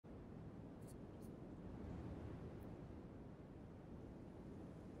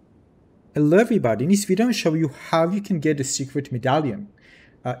Hello everybody, in this video I'll show you how you can get the secret medallion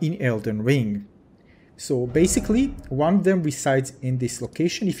in Elden Ring. So basically, one of them resides in this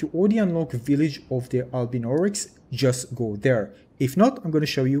location. If you already unlock Village of the Albinorics, just go there. If not, I'm going to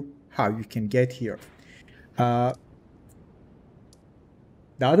show you how you can get here. The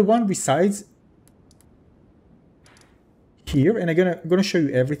other one resides here, and I'm gonna show you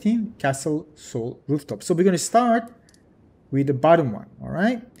everything. Castle Soul Rooftop. So we're going to start with the bottom one, all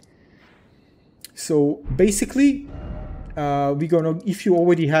right? So basically, we're gonna, if you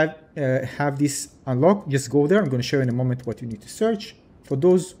already have this unlocked, just go there. I'm gonna show you in a moment what you need to search. For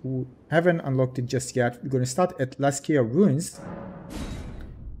those who haven't unlocked it just yet, we're gonna start at Laskia Ruins.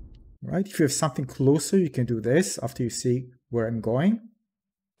 Right? If you have something closer, you can do this after you see where I'm going.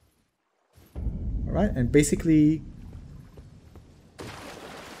 All right, and basically,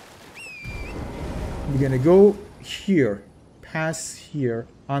 we're gonna go here, pass here,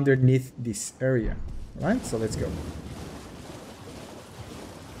 underneath this area. All right, so let's go.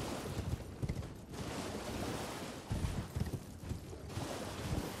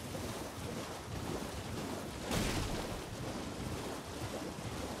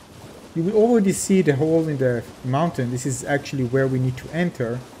 You will already see the hole in the mountain. This is actually where we need to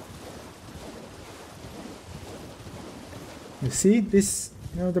enter. You see this,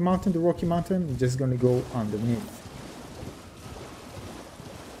 the mountain, the rocky mountain? We're just going to go underneath.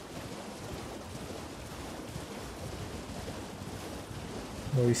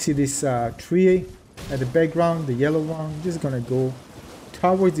 So you see this tree at the background, the yellow one. We're just going to go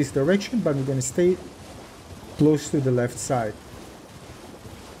towards this direction, but we're going to stay close to the left side.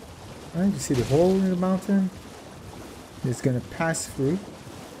 Right, you see the hole in the mountain? It's going to pass through.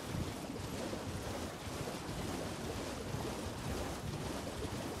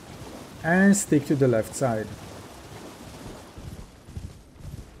 And stick to the left side.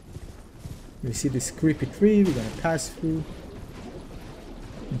 You see this creepy tree, we're going to pass through.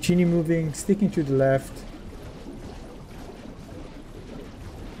 Continue moving, sticking to the left.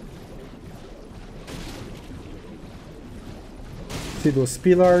 See those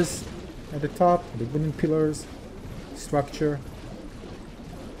pillars at the top, the wooden pillars, structure.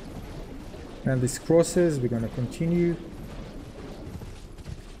 And these crosses, we're going to continue.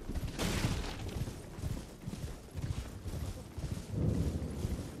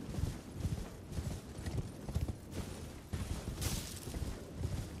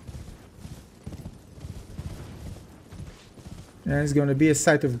 And it's going to be a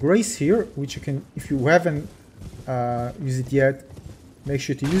site of grace here, which you can, if you haven't used it yet, make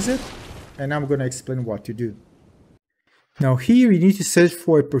sure to use it. And I'm going to explain what to do. Now here you need to search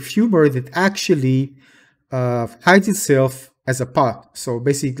for a perfumer that actually hides itself as a pot. So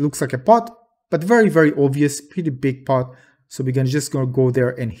basically it looks like a pot, but very, very obvious, pretty big pot. So we're just going to go there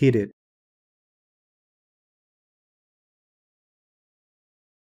and hit it.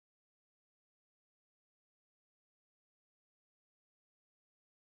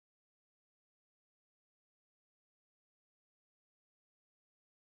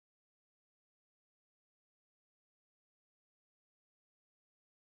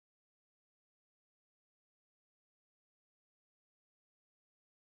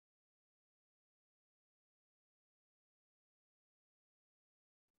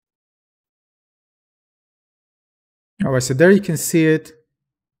 All right, so there you can see it.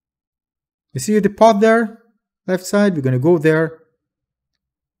 You see the pot there, left side, we're going to go there.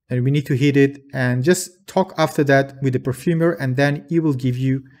 And we need to hit it and just talk after that with the perfumer, and then he will give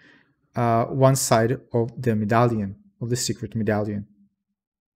you one side of the medallion, of the secret medallion.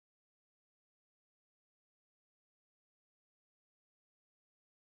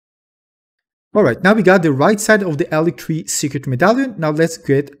 All right, now we got the right side of the Haligtree secret medallion. Now let's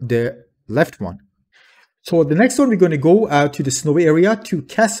get the left one. So the next one, we're going to go to the snowy area to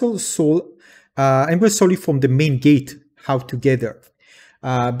Castle Soul, and we're solely from the main gate, how to get there.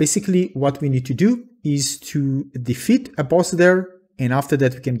 Basically, what we need to do is to defeat a boss there, and after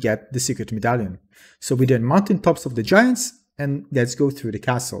that we can get the secret medallion. So we're on mountain tops of the giants, and let's go through the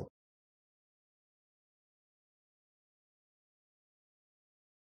castle.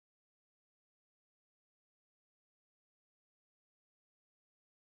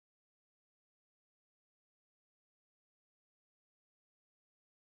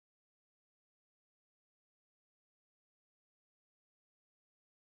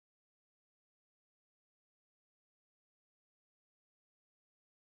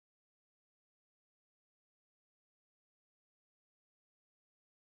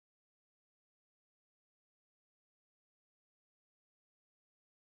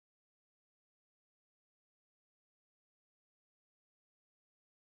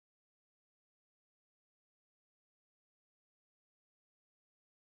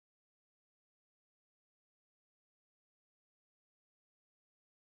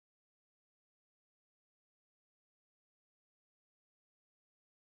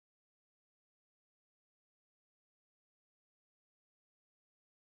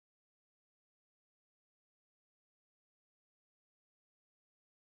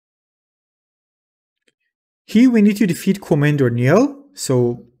 Here we need to defeat Commander Neil,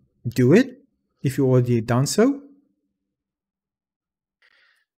 so do it if you already done so.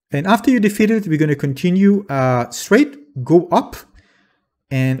 And after you defeat it, we're going to continue straight, go up,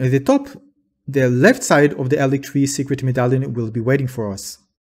 and at the top, the left side of the Haligtree Secret Medallion will be waiting for us.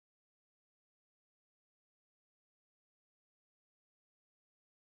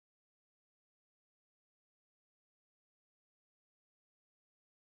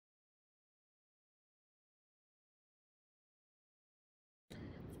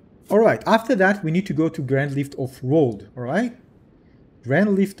 Alright, after that, we need to go to Grand Lift of Rold, alright?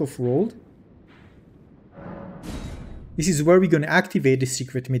 Grand Lift of Rold. This is where we're going to activate the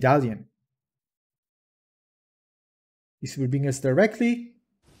Secret Medallion. This will bring us directly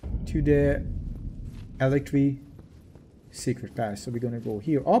to the Haligtree Secret Pass. So we're going to go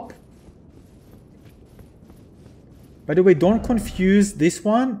here up. By the way, don't confuse this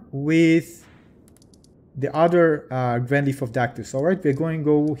one with the other Grand Lift of Dactus. Alright, we're going to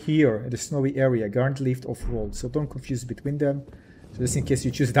go here at the snowy area, Grand Lift of Rold. So don't confuse between them. So just in case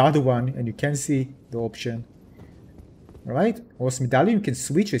you choose the other one and you can see the option. Alright, Horse Medallion, you can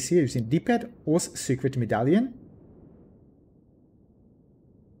switch as here using D-pad, Horse Secret Medallion.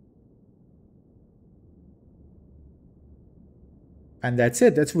 And that's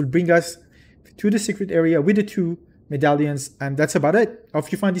it. That will bring us to the secret area with the 2 medallions. And that's about it.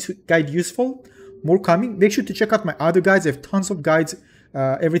 If you find this guide useful, more coming. Make sure to check out my other guides. I have tons of guides,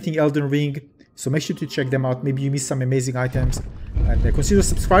 everything Elden Ring. So make sure to check them out. Maybe you missed some amazing items. And consider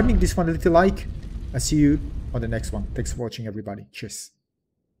subscribing. This one a little like. I'll see you on the next one. Thanks for watching, everybody. Cheers.